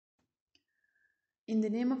In the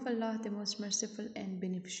name of Allah, the most merciful and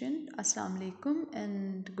beneficent, Assalamu alaikum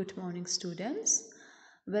and good morning, students.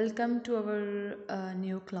 Welcome to our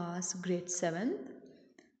new class, grade 7th,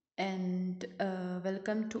 and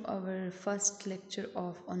welcome to our first lecture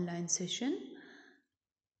of online session.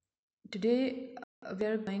 Today, we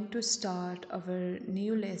are going to start our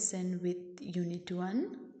new lesson with Unit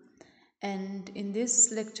 1. And in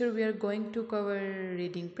this lecture, we are going to cover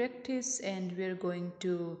reading practice and we are going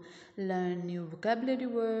to learn new vocabulary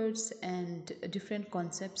words and different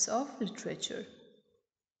concepts of literature.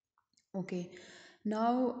 Okay,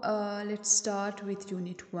 now let's start with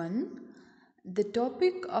Unit 1. The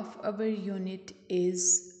topic of our unit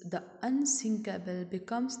is the unthinkable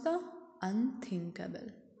becomes the unthinkable.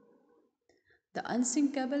 The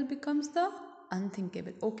unthinkable becomes the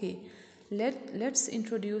unthinkable. Okay, let's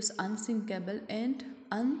introduce unthinkable and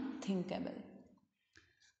unthinkable.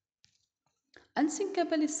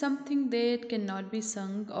 Unthinkable is something that cannot be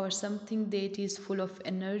sunk or something that is full of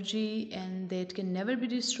energy and that can never be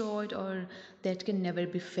destroyed or that can never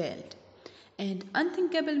be failed. And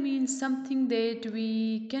unthinkable means something that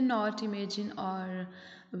we cannot imagine or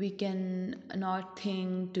we cannot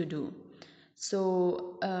think to do.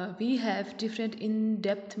 So we have different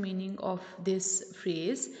in-depth meaning of this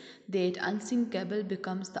phrase that unthinkable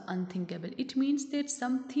becomes the unthinkable. It means that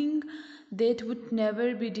something that would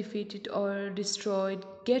never be defeated or destroyed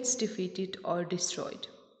gets defeated or destroyed,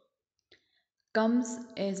 comes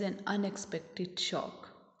as an unexpected shock.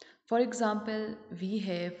 For example, we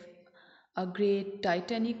have a great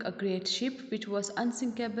Titanic, a great ship which was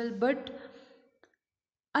unsinkable, but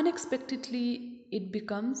unexpectedly it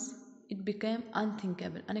became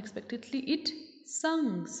unthinkable. Unexpectedly it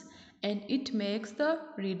sinks, and it makes the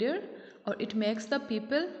reader or it makes the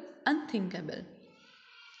people unthinkable.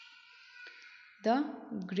 The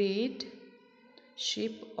great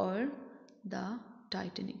ship or the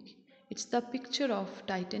Titanic. It's the picture of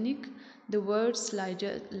Titanic, the world's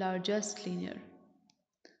largest liner.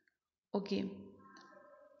 Okay,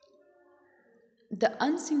 the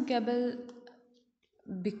unsinkable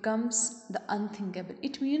becomes the unthinkable.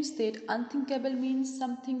 It means that unthinkable means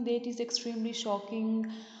something that is extremely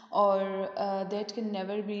shocking or that can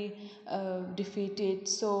never be defeated.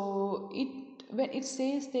 So it, when it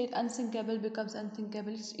says that unsinkable becomes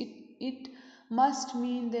unthinkable, it must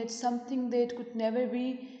mean that something that could never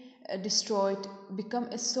be destroyed become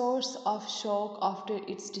a source of shock after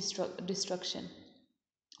its destruction.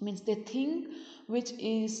 Means the thing which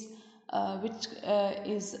is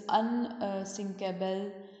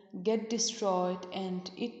unsinkable get destroyed and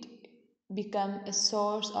it become a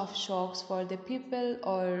source of shocks for the people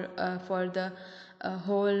or for the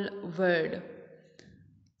whole world.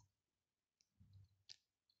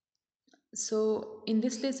 So in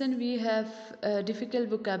this lesson we have difficult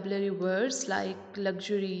vocabulary words like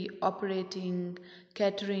luxury, operating,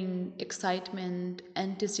 catering, excitement,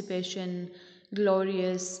 anticipation,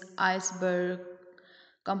 glorious, iceberg,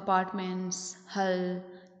 compartments, hull,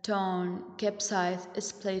 torn, capsize,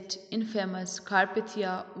 split, infamous,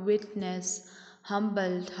 carpathia, witness,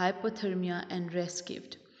 humbled, hypothermia, and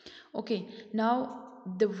rescued. Okay, now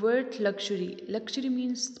the word luxury. Luxury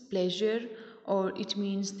means pleasure or it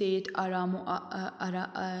means that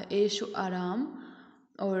eshu aram,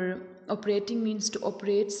 or operating means to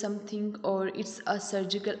operate something or it's a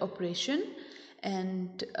surgical operation.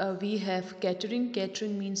 And we have catering.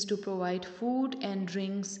 Catering means to provide food, and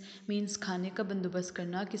drinks means खाने का बंदोबस्त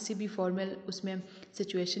करना, किसी भी formal उसमें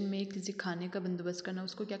situation में किसी खाने का बंदोबस्त करना,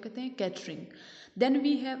 उसको क्या कहते हैं, catering. Then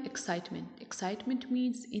we have excitement. Excitement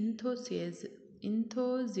means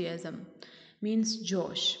enthusiasm means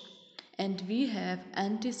josh. And we have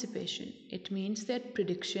anticipation. It means that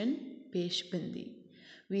prediction, peshbandi.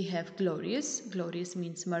 We have glorious. Glorious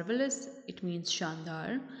means marvelous. It means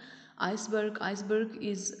shandar. Iceberg.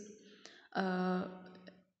 Uh,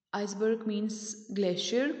 iceberg means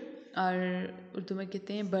glacier और उर्दू में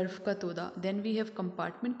कहते हैं बर्फ़ का तोदा. Then we have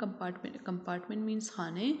compartment means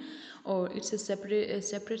खाने और it's a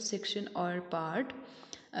separate section or part.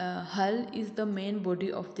 Hull is the main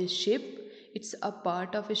body of the ship. It's a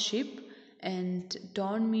part of a ship. And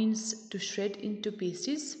torn means to shred into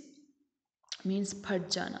pieces, means phat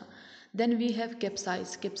jana. Then we have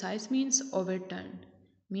capsize. Capsize means overturn,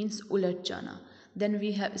 means ulat jana. Then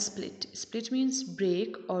we have split. Split means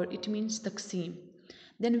break or it means takseem.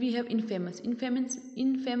 Then we have infamous.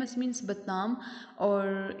 Infamous means batnam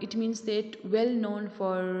or it means that well known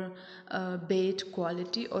for bad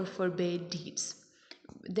quality or for bad deeds.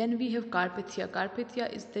 Then we have carpathia.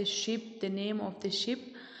 Carpathia is the ship, the name of the ship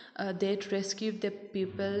that rescued the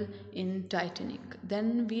people in Titanic.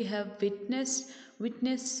 Then we have witness.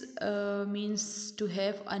 Witness means to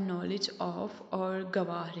have a knowledge of or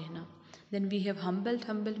gawah rehna. Then we have humbled.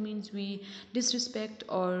 Humble means we disrespect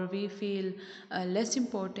or we feel less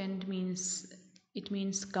important. Means it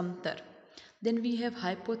means kamtar. Then we have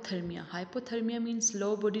hypothermia. Hypothermia means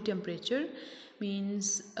low body temperature.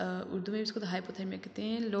 Means Urdu में इसको hypothermia कहते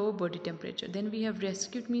हैं, low body temperature. Then we have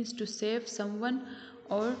rescued means to save someone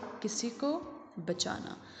और किसी को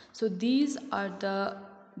बचाना. So these are the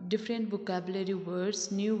different vocabulary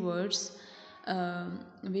words, new words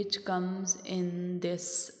which comes in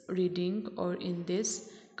this reading or in this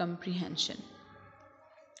comprehension.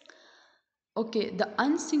 Okay, the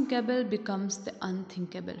unsinkable becomes the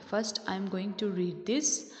unthinkable. First, I am going to read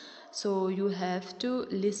this, so you have to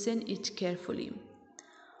listen it carefully.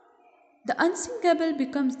 The unsinkable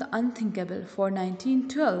becomes the unthinkable. For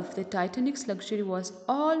 1912, the Titanic's luxury was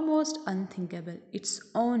almost unthinkable. Its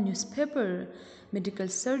own newspaper, medical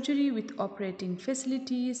surgery with operating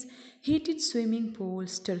facilities, heated swimming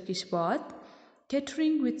pools, Turkish bath,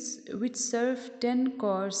 catering which served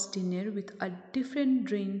 10-course dinner with a different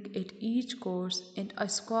drink at each course, and a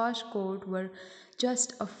squash court were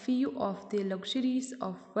just a few of the luxuries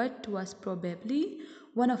of what was probably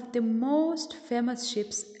one of the most famous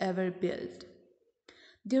ships ever built.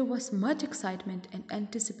 There was much excitement and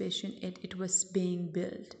anticipation as it was being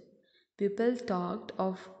built. People talked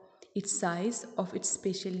of its size, of its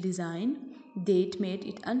special design that made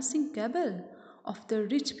it unsinkable, of the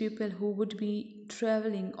rich people who would be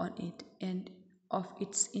traveling on it, and of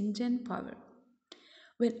its engine power.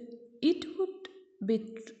 When it would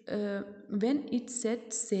be, when it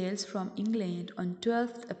set sails from England on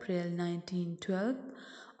 12th April 1912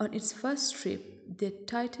 on its first trip, the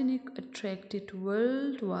Titanic attracted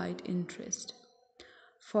worldwide interest.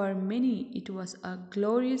 For many, it was a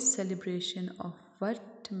glorious celebration of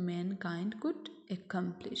what mankind could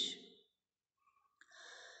accomplish.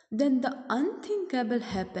 Then the unthinkable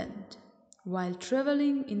happened. While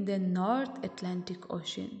traveling in the North Atlantic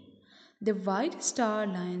Ocean, the White Star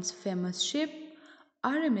Line's famous ship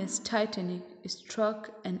RMS Titanic struck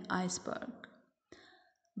an iceberg.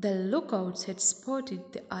 The lookouts had spotted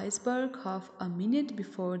the iceberg half a minute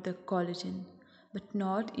before the collision, but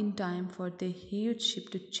not in time for the huge ship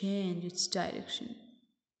to change its direction.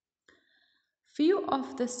 Few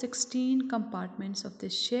of the 16 compartments of the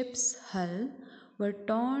ship's hull were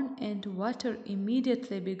torn and water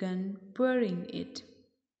immediately began pouring it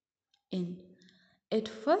in. At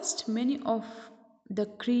first, many of the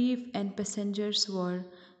crew and passengers were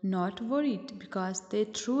not worried because they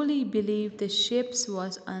truly believed the ship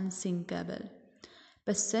was unsinkable.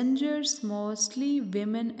 Passengers, mostly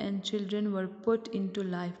women and children, were put into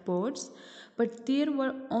lifeboats, but there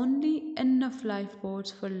were only enough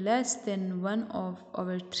lifeboats for less than one of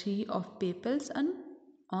our three of people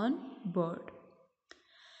on board.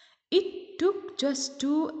 It took just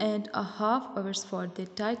 2.5 hours for the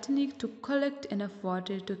Titanic to collect enough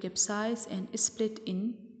water to capsize and split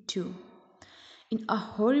in two. In a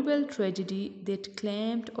horrible tragedy that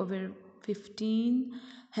claimed over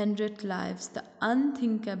 1,500 lives, the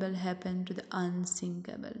unthinkable happened to the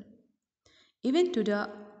unsinkable. Even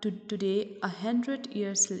today, 100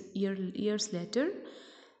 years later,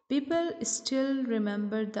 people still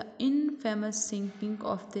remember the infamous sinking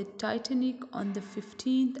of the Titanic on the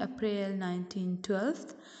 15th April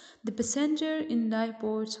 1912. The passengers in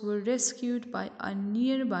lifeboats were rescued by a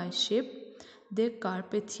nearby ship, the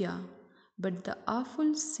Carpathia, but the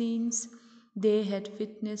awful scenes they had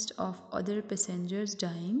witnessed of other passengers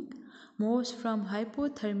dying, most from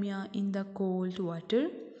hypothermia in the cold water,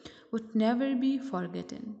 would never be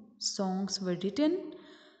forgotten. Songs were written,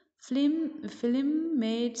 film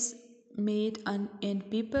made, and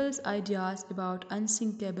people's ideas about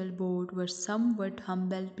unsinkable boat were somewhat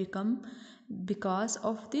humbled because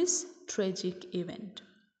of this tragic event.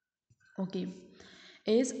 Okay,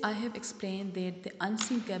 as I have explained that the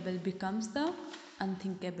unsinkable becomes the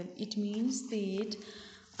unthinkable. It means that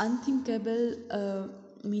unthinkable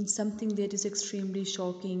means something that is extremely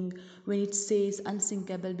shocking. When it says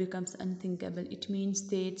unsinkable becomes unthinkable, it means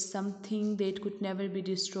that something that could never be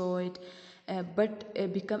destroyed but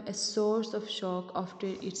become a source of shock after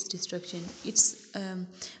its destruction.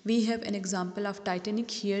 We have an example of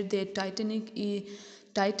Titanic here. That Titanic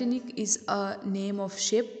is a name of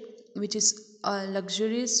ship which is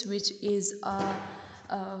luxurious, which is a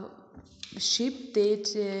ship that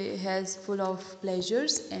has full of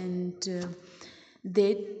pleasures, and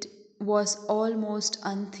that was almost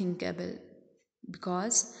unthinkable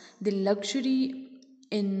because the luxury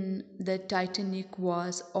in the Titanic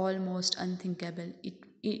was almost unthinkable.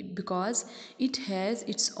 because it has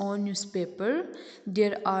its own newspaper.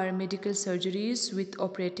 There are medical surgeries with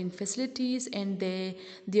operating facilities, and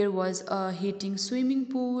there was a heating swimming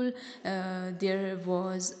pool. There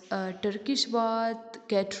was a Turkish bath,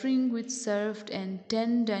 catering with served, and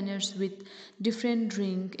 10 diners with different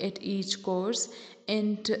drink at each course.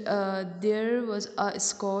 And there was a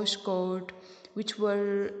Scotch court, which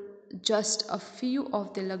were just a few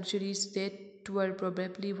of the luxuries that were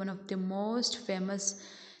probably one of the most famous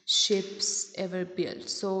ships ever built.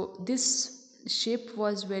 So this ship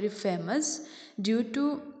was very famous due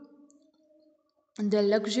to the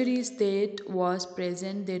luxuries that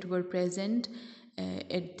were present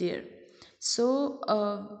at there. So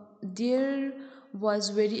there was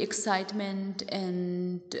very excitement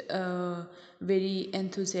and very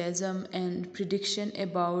enthusiasm and prediction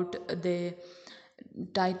about the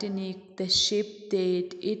Titanic, the ship,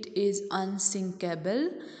 that it is unsinkable,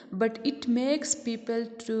 but it makes people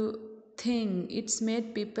to think. It's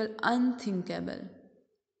made people unthinkable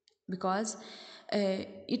because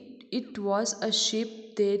it was a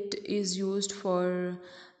ship that is used for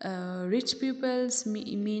rich peoples.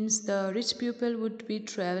 Means the rich people would be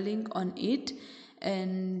traveling on it,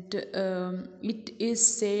 and it is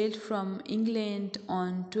sailed from England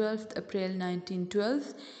on 12th April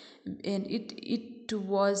 1912, and it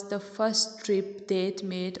was the first trip that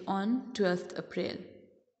made on 12th April.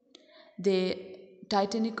 The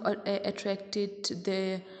Titanic attracted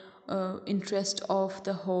the interest of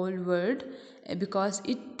the whole world because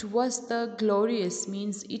it was the glorious,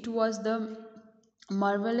 means it was the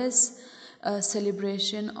marvelous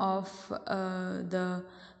celebration of the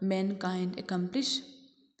mankind accomplish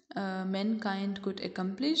mankind could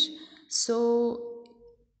accomplish. So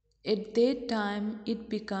at that time it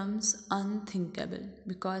becomes unthinkable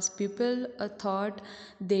because people thought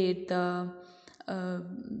that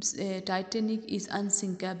the Titanic is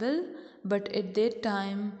unsinkable, but at that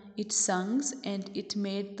time it sunk and it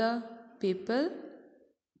made the people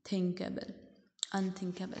thinkable,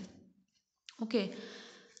 unthinkable. Okay,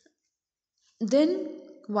 then,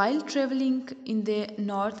 while traveling in the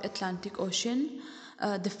North Atlantic Ocean,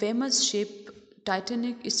 the famous ship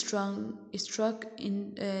Titanic struck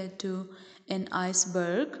into an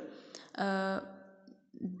iceberg. Uh,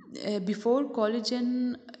 Before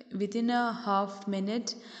collision, within a half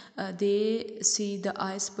minute, they see the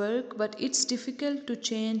iceberg, but it's difficult to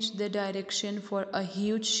change the direction for a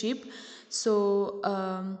huge ship. So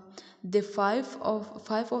the five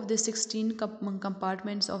of the 16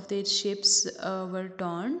 compartments of the ships were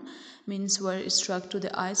torn, means were struck to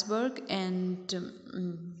the iceberg, and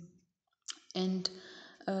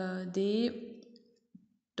they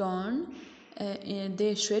torn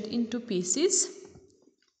they shred into pieces.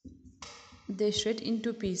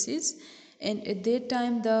 And at that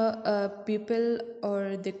time the people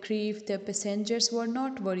or the crew, the passengers, were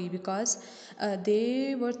not worried because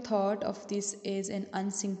they were thought of this as an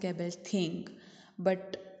unsinkable thing.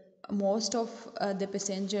 But most of the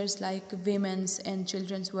passengers, like women's and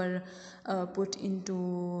children's, were put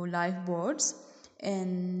into lifeboats.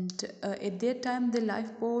 And at that time the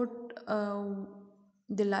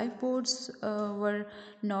lifeboats were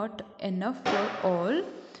not enough for all,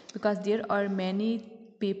 because there are many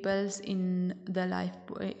peoples in the life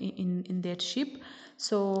in that ship.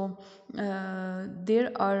 So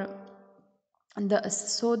there are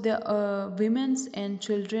the women's and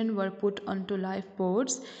children were put onto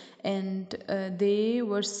lifeboats, and they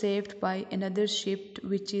were saved by another ship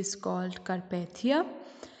which is called Carpathia.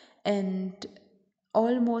 And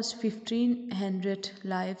almost 1500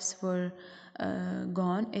 lives were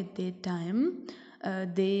gone at that time.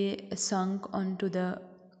 They sunk onto the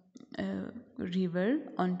river,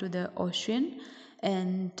 onto the ocean,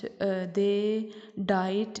 and they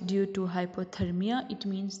died due to hypothermia. It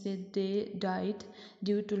means that they died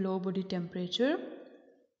due to low body temperature.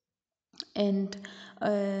 And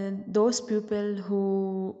those people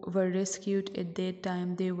who were rescued at that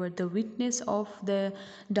time, they were the witness of the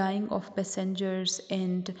dying of passengers,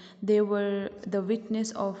 and they were the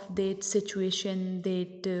witness of that situation,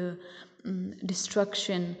 that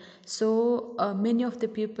destruction. So many of the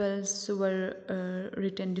peoples were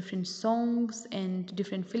written different songs, and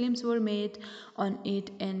different films were made on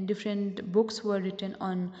it, and different books were written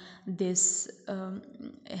on this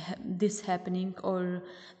this happening, or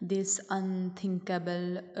this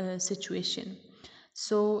unthinkable situation.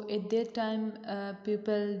 So at that time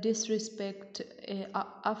people disrespect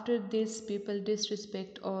after this, people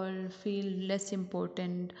disrespect or feel less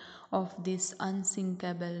important of this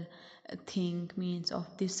unsinkable thing, means of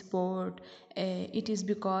this sport. It is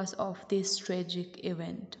because of this tragic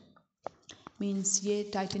event. Means ये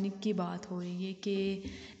Titanic की बात हो रही है कि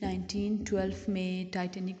 1912 में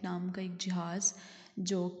Titanic नाम का एक जहाज़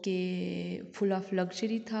जो कि फुल ऑफ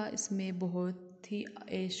लग्जरी था, इसमें बहुत ही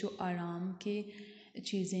ऐशो आराम के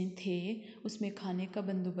चीज़ें थे, उसमें खाने का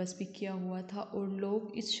बंदोबस्त भी किया हुआ था और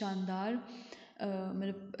लोग इस शानदार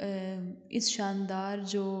इस शानदार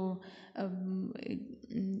जो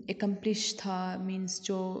एकम्प्लिश था, मींस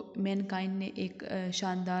जो मैनकाइंड ने एक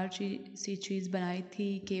शानदार सी चीज़ बनाई थी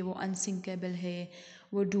कि वो अनसिंकेबल है,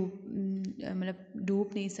 वो डूब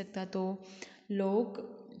नहीं सकता, तो लोग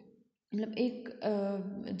एक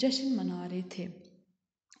जश्न मना रहे थे।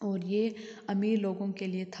 और ये अमीर लोगों के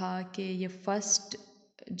लिए था कि ये फर्स्ट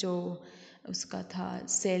जो उसका था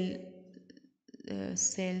सेल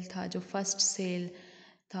था, जो फर्स्ट सेल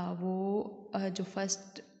था वो जो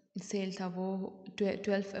फर्स्ट सेल था वो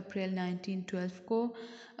 12 अप्रैल 1912 को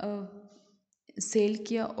सेल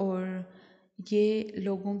किया, और ये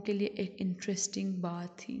लोगों के लिए एक इंटरेस्टिंग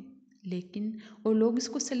बात थी, लेकिन और लोग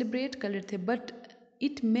इसको सेलिब्रेट कर रहे थे, but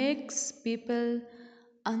it makes people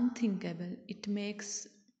unthinkable, it makes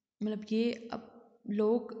ये अब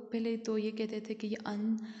लोग पहले तो ये कहते थे कि ये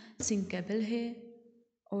अनसिंकेबल है,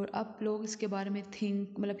 और अब लोग इसके बारे में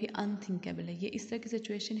ये अनथिंकेबल है। ये इस तरह की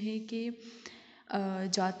सिचुएशन है कि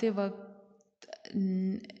जाते वक्त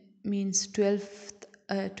मीन्स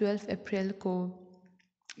 12 अप्रैल को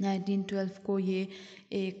 1912 को ये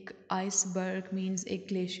एक आइसबर्ग मीन्स एक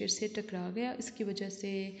ग्लेशियर से टकरा गया, इसकी वजह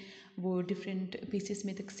से वो डिफरेंट पीसेस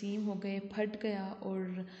में तकसीम हो गए, फट गया,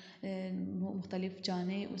 और मुख्तलिफ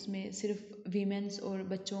जाने उसमें सिर्फ वीमेंस और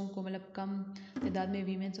बच्चों को कम तादाद में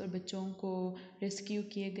वीमेंस और बच्चों को रेस्क्यू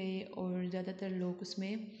किए गए, और ज़्यादातर लोग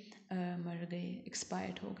उसमें मर गए,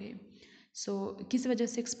 एक्सपायर्ड हो गए। सो किस वजह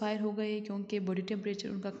से एक्सपायर हो गए? क्योंकि बॉडी टेम्परेचर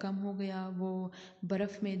उनका कम हो गया, वो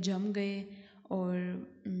बर्फ़ में जम गए, और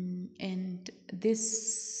and this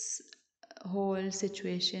whole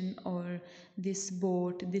situation, or this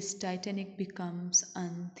boat, this Titanic becomes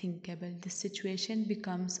unthinkable, this situation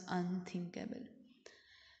becomes unthinkable.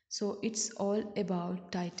 So it's all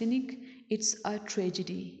about Titanic. It's a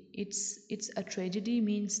tragedy. It's a tragedy,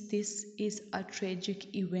 means this is a tragic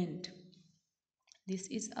event. This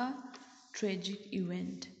is a tragic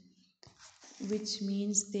event, which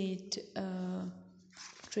means that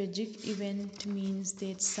tragic event means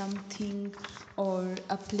that something or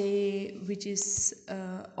a play which is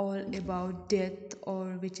all about death, or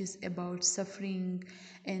which is about suffering,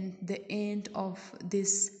 and the end of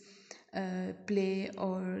this play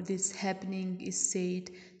or this happening is said.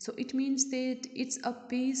 So it means that it's a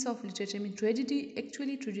piece of literature. I mean, tragedy,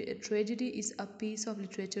 actually tragedy is a piece of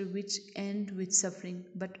literature which end with suffering,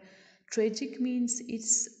 but tragic means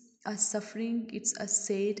it's a suffering, it's a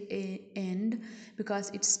sad end,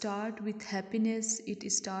 because it starts with happiness, it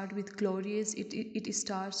starts with glorious, it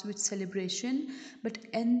starts with celebration, but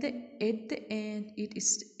at the end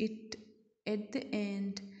at the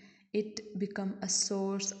end it become a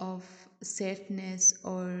source of sadness,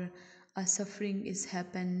 or a suffering is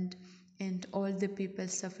happened, and all the people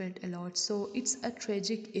suffered a lot, so it's a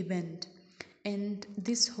tragic event. And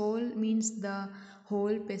this whole means the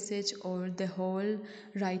whole passage or the whole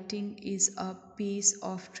writing is a piece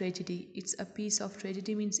of tragedy. It's a piece of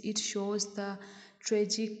tragedy, means it shows the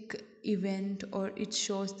tragic event, or it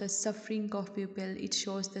shows the suffering of people, it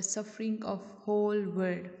shows the suffering of whole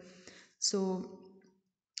world. So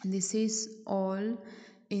this is all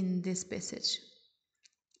in this passage.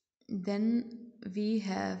 Then we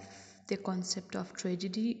have the concept of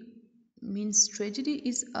tragedy, means tragedy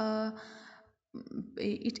is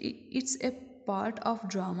it's a part of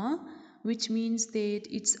drama, which means that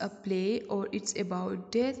it's a play, or it's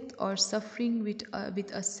about death or suffering with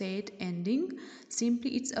a sad ending.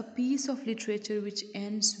 Simply it's a piece of literature which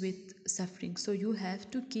ends with suffering. So you have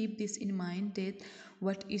to keep this in mind, that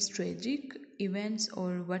what is tragic events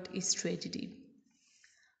or what is tragedy.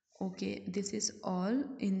 Okay, this is all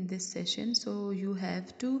in this session, so you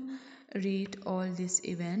have to read all this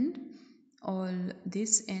event, all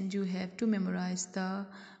this, and you have to memorize the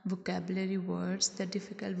vocabulary words, the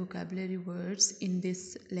difficult vocabulary words in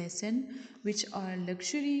this lesson, which are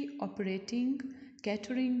luxury, operating,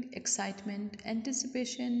 catering, excitement,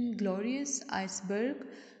 anticipation, glorious, iceberg,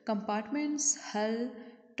 compartments, hull,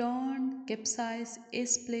 torn, capsize,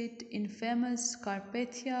 split, infamous,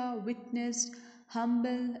 Carpathia, witnessed,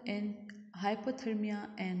 humble, and hypothermia,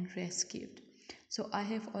 and rescued. So I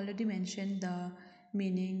have already mentioned the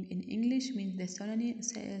meaning in English, means the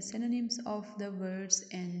synonyms of the words,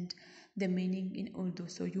 and the meaning in Urdu.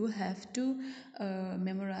 So you have to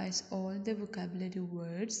memorize all the vocabulary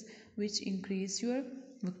words which increase your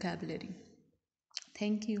vocabulary.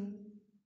 Thank you.